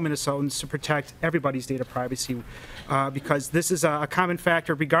for all Minnesotans to protect everybody's data privacy, because this is a common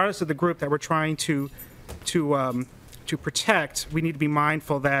factor, regardless of the group that we're trying to protect. We need to be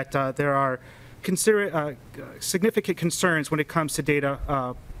mindful that there are significant concerns when it comes to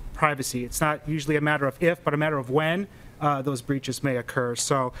data privacy. It's not usually a matter of if, but a matter of when those breaches may occur.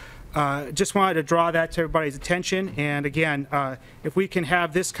 So just wanted to draw that to everybody's attention. And again, if we can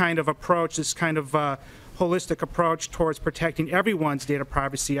have this kind of approach, this kind of holistic approach towards protecting everyone's data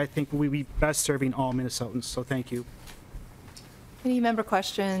privacy, I think we'll be best serving all Minnesotans. So thank you. Any member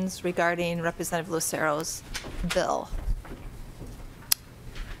questions regarding Representative Lucero's bill?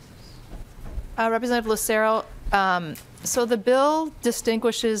 Representative Lucero, so the bill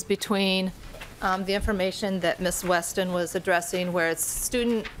distinguishes between the information that Ms. Weston was addressing, where it's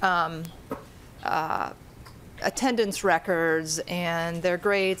student attendance records and their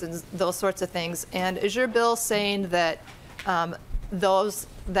grades and those sorts of things. And is your bill saying that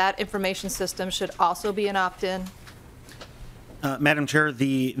that information system should also be an opt-in? Madam Chair,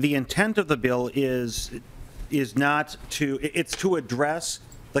 the intent of the bill is not to, it's to address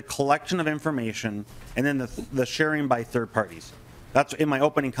the collection of information and then the sharing by third parties. That's in my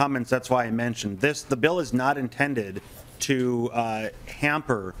opening comments. That's why I mentioned this. The bill is not intended to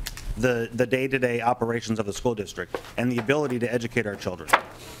hamper the day-to-day operations of the school district and the ability to educate our children.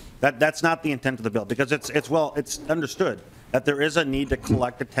 That's not the intent of the bill, because it's understood that there is a need to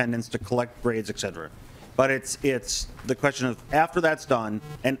collect attendance, to collect grades, et cetera. But it's the question of, after that's done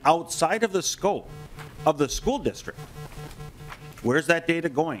and outside of the scope of the school district, where's that data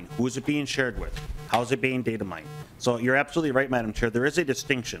going? Who is it being shared with? How is it being data mined? So you're absolutely right, Madam Chair. There is a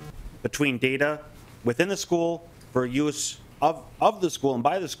distinction between data within the school for use of the school and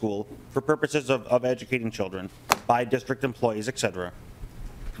by the school for purposes of educating children by district employees, et cetera,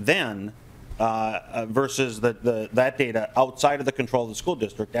 then versus that data outside of the control of the school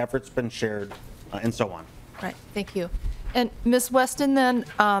district after it's been shared and so on. Right, thank you. And Ms. Weston, then,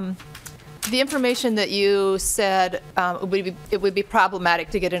 the information that you said it would be problematic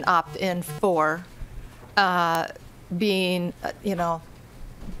to get an opt-in for being,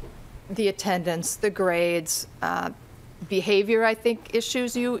 the attendance, the grades, behavior, I think,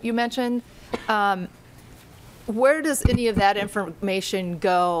 issues you mentioned. Where does any of that information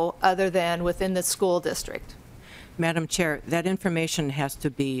go other than within the school district? Madam Chair, that information has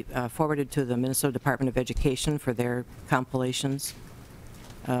to be forwarded to the Minnesota Department of Education for their compilations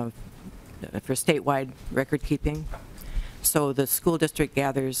for statewide record keeping. So the school district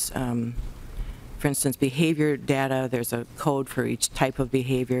gathers, for instance, behavior data. There's a code for each type of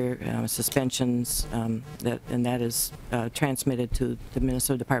behavior, suspensions, and that is transmitted to the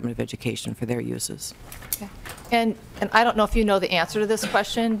Minnesota Department of Education for their uses. Okay. And I don't know if you know the answer to this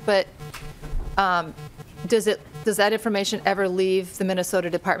question, but does that information ever leave the Minnesota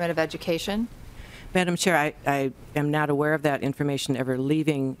Department of Education? Madam Chair, I am not aware of that information ever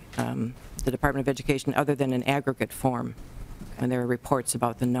leaving the Department of Education other than in aggregate form. When there are reports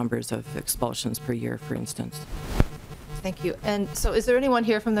about the numbers of expulsions per year, for instance. Thank you. And so is there anyone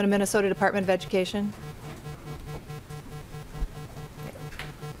here from the Minnesota Department of Education?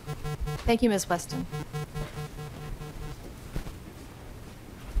 Thank you, Ms. Weston.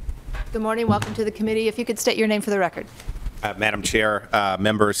 Good morning. Welcome to the committee. If you could state your name for the record. Madam Chair,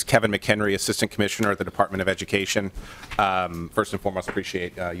 members, Kevin McHenry, Assistant Commissioner at the Department of Education. First and foremost,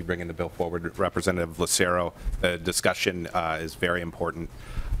 appreciate you bringing the bill forward. Representative Lucero, the discussion is very important.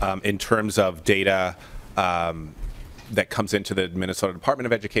 In terms of data that comes into the Minnesota Department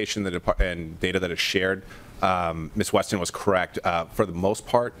of Education and data that is shared, Ms. Weston was correct. For the most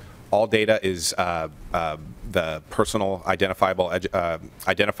part, all data is the personal identifiable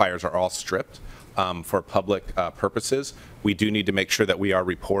identifiers are all stripped. For public purposes. We do need to make sure that we are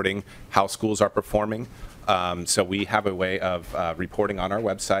reporting how schools are performing. So we have a way of reporting on our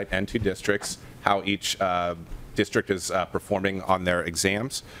website and to districts how each district is performing on their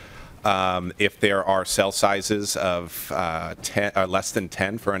exams. If there are cell sizes of less than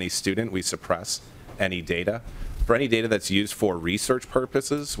 10 for any student, we suppress any data. For any data that's used for research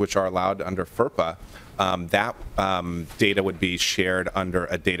purposes, which are allowed under FERPA, that data would be shared under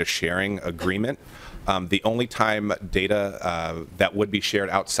a data sharing agreement. The only time data that would be shared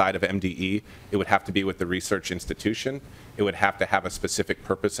outside of MDE, it would have to be with the research institution. It would have to have a specific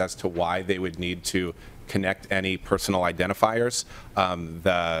purpose as to why they would need to connect any personal identifiers.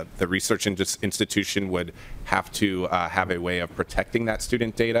 The research institution would have to have a way of protecting that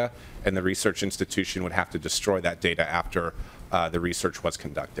student data, and the research institution would have to destroy that data after the research was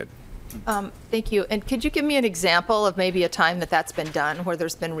conducted. Thank you. And could you give me an example of maybe a time that that's been done, where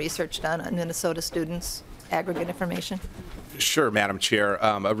there's been research done on Minnesota students' aggregate information? Sure, Madam Chair.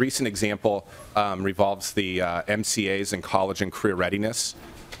 A recent example revolves the MCAs and college and career readiness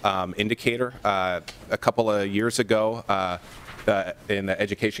indicator. A couple of years ago, in the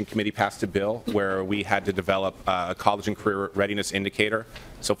Education Committee passed a bill where we had to develop a college and career readiness indicator.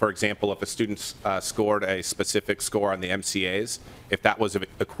 So for example, if a student scored a specific score on the MCAs, if that was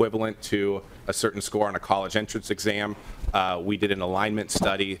equivalent to a certain score on a college entrance exam, we did an alignment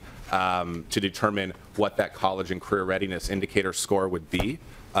study to determine what that college and career readiness indicator score would be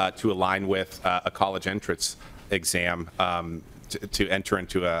to align with a college entrance exam. to enter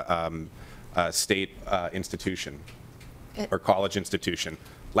into a state institution or college institution.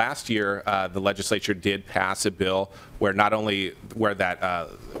 Last year, the legislature did pass a bill where not only where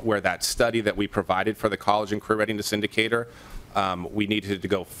that study that we provided for the college and career readiness indicator, we needed to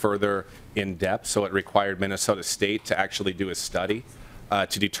go further in depth, so it required Minnesota State to actually do a study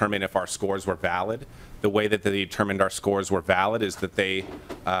to determine if our scores were valid. The way that they determined our scores were valid is that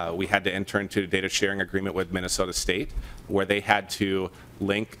we had to enter into a data sharing agreement with Minnesota State, where they had to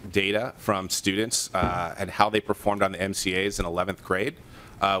link data from students and how they performed on the MCAs in 11th grade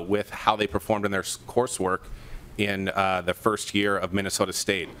with how they performed in their coursework in the first year of Minnesota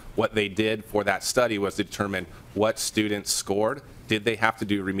State. What they did for that study was determine what students scored. Did they have to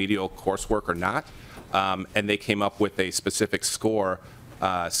do remedial coursework or not? And they came up with a specific score.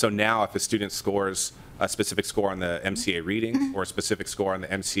 So now if a student scores a specific score on the MCA reading or a specific score on the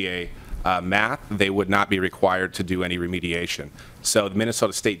MCA math, they would not be required to do any remediation. So the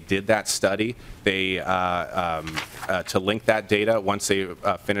Minnesota State did that study. They to link that data. Once they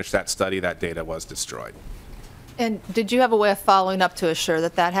finished that study, that data was destroyed. And did you have a way of following up to assure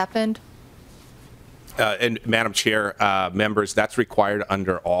that that happened? And Madam Chair, members, that's required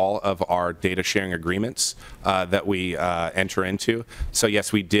under all of our data sharing agreements that we enter into. So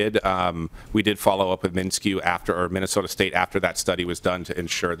yes, we did follow up with MnSCU or Minnesota State after that study was done to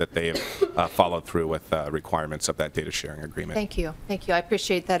ensure that they have followed through with requirements of that data sharing agreement. Thank you. Thank you. I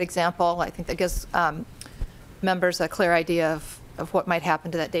appreciate that example. I think that gives members a clear idea of what might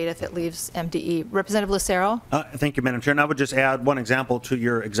happen to that data if it leaves MDE. Representative Lucero? Thank you, Madam Chair. And I would just add one example to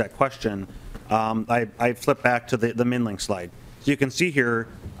your exact question. I flipped back to the MnLink slide. So you can see here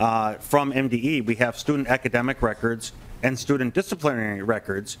from MDE, we have student academic records and student disciplinary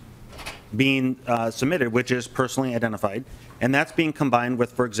records being submitted, which is personally identified. And that's being combined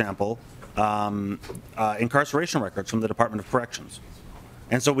with, for example, incarceration records from the Department of Corrections.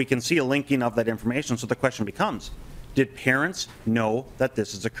 And so we can see a linking of that information. So the question becomes, did parents know that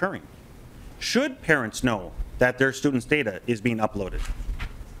this is occurring? Should parents know that their students' data is being uploaded?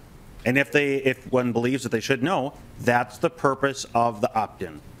 And if one believes that they should know, that's the purpose of the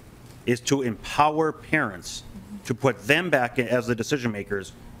opt-in, is to empower parents to put them back in as the decision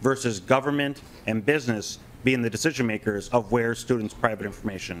makers versus government and business being the decision makers of where students' private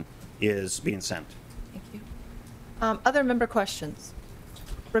information is being sent. Thank you. Other member questions?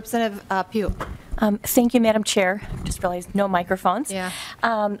 Representative Pugh. Thank you, Madam Chair. Just realized no microphones. Yeah.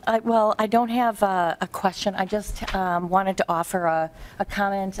 I don't have a question. I just wanted to offer a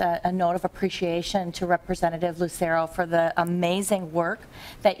comment, a note of appreciation to Representative Lucero for the amazing work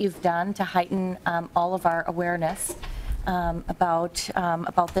that you've done to heighten all of our awareness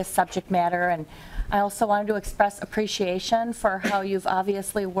about this subject matter. And I also wanted to express appreciation for how you've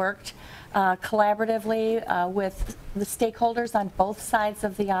obviously worked collaboratively with the stakeholders on both sides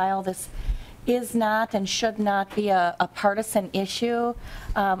of the aisle. This is not and should not be a partisan issue.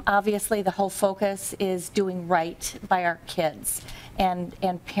 Obviously, the whole focus is doing right by our kids and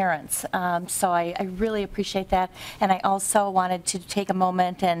parents. So I really appreciate that. And I also wanted to take a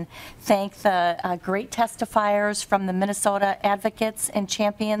moment and thank the great testifiers from the Minnesota Advocates and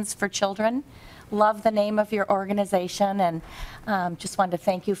Champions for Children. Love the name of your organization, and just wanted to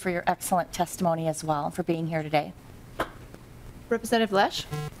thank you for your excellent testimony as well, and for being here today. Representative Lesh?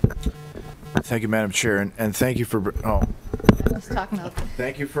 Thank you, Madam Chair, and thank you for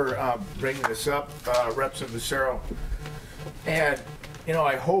thank you for bringing this up, Representative Lucero. And you know,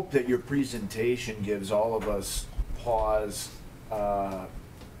 I hope that your presentation gives all of us pause,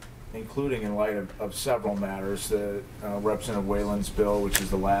 including in light of several matters, the Representative Whalen's bill, which is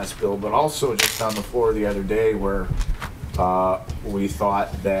the last bill, but also just on the floor the other day where we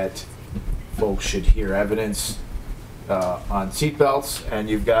thought that folks should hear evidence on seatbelts, and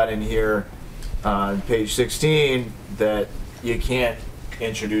you've got in here on page 16 that you can't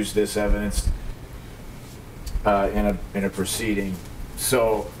introduce this evidence in a proceeding.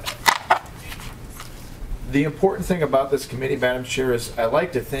 So the important thing about this committee, Madam Chair, is I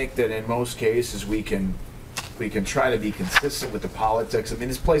like to think that in most cases we can try to be consistent with the politics. I mean,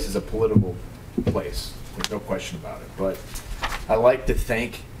 this place is a political place. There's no question about it. But I like to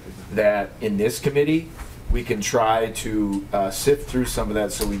think that in this committee we can try to sift through some of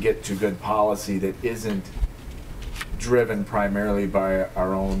that so we get to good policy that isn't driven primarily by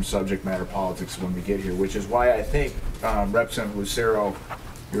our own subject matter politics when we get here, which is why I think Representative Lucero,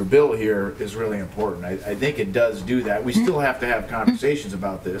 your bill here is really important. I think it does do that. We still have to have conversations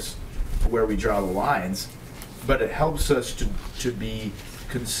about this, where we draw the lines, but it helps us to be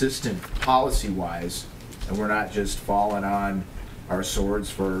consistent policy-wise, and we're not just falling on our swords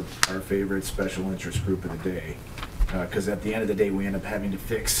for our favorite special interest group of the day. Because at the end of the day, we end up having to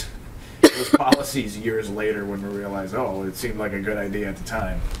fix those policies years later when we realize, oh, it seemed like a good idea at the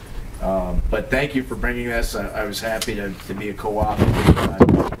time. But thank you for bringing this. I was happy to be a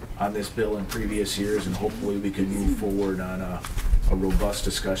co-author on this bill in previous years, and hopefully we can move forward on a robust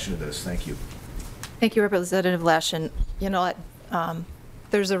discussion of this. Thank you. Thank you, Representative Lesh. And you know what?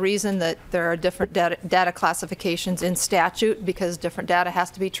 There's a reason that there are different data classifications in statute, because different data has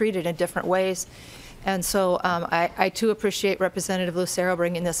to be treated in different ways. And so I too appreciate Representative Lucero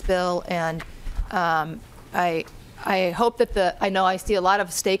bringing this bill, and I hope that I know I see a lot of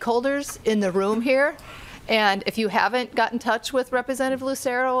stakeholders in the room here, and if you haven't got in touch with Representative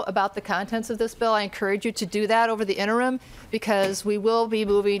Lucero about the contents of this bill, I encourage you to do that over the interim, because we will be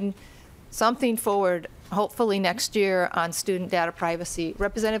moving something forward hopefully next year on student data privacy.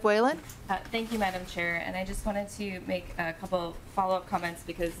 Representative Whalen? Thank you, Madam Chair, and I just wanted to make a couple follow-up comments,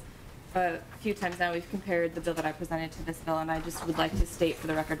 because a few times now we've compared the bill that I presented to this bill, and I just would like to state for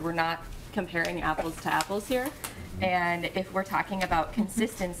the record, we're not comparing apples to apples here. And if we're talking about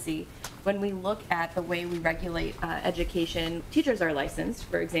consistency, when we look at the way we regulate education, teachers are licensed,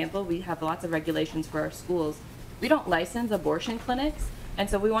 for example. We have lots of regulations for our schools. We don't license abortion clinics, and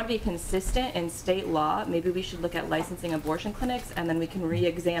so we want to be consistent in state law. Maybe we should look at licensing abortion clinics, and then we can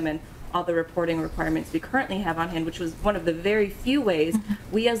re-examine all the reporting requirements we currently have on hand, which was one of the very few ways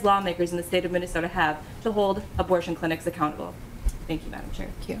we as lawmakers in the state of Minnesota have to hold abortion clinics accountable. Thank you, Madam Chair.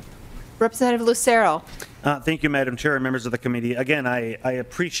 Thank you. Representative Lucero. Thank you, Madam Chair and members of the committee. Again, I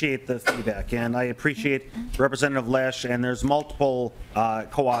appreciate the feedback, and I appreciate Representative Lesh, and there's multiple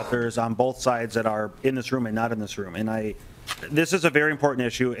co-authors on both sides that are in this room and not in this room. And this is a very important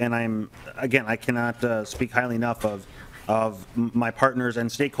issue, and I cannot speak highly enough of my partners and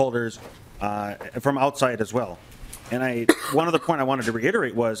stakeholders from outside as well. And one other point I wanted to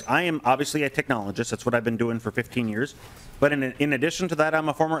reiterate was I am obviously a technologist. That's what I've been doing for 15 years. But in addition to that, I'm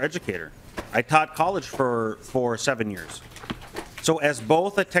a former educator. I taught college for 7 years. So as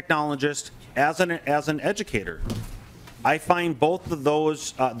both a technologist, as an educator, I find both of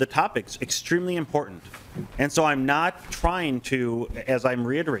those, the topics, extremely important. And so I'm not trying to, as I'm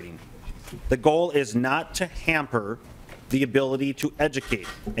reiterating, the goal is not to hamper the ability to educate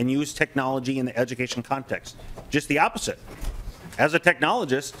and use technology in the education context. Just the opposite. As a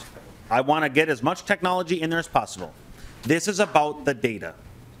technologist, I want to get as much technology in there as possible. This is about the data.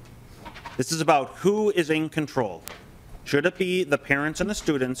 This is about who is in control. Should it be the parents and the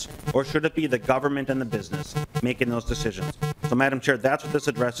students, or should it be the government and the business making those decisions? So, Madam Chair, that's what this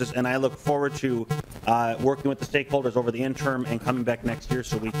addresses, and I look forward to working with the stakeholders over the interim and coming back next year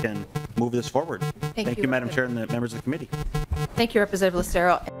so we can move this forward. Thank you, Madam Chair, and the members of the committee. Thank you, Representative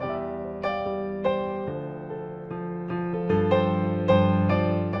Lucero.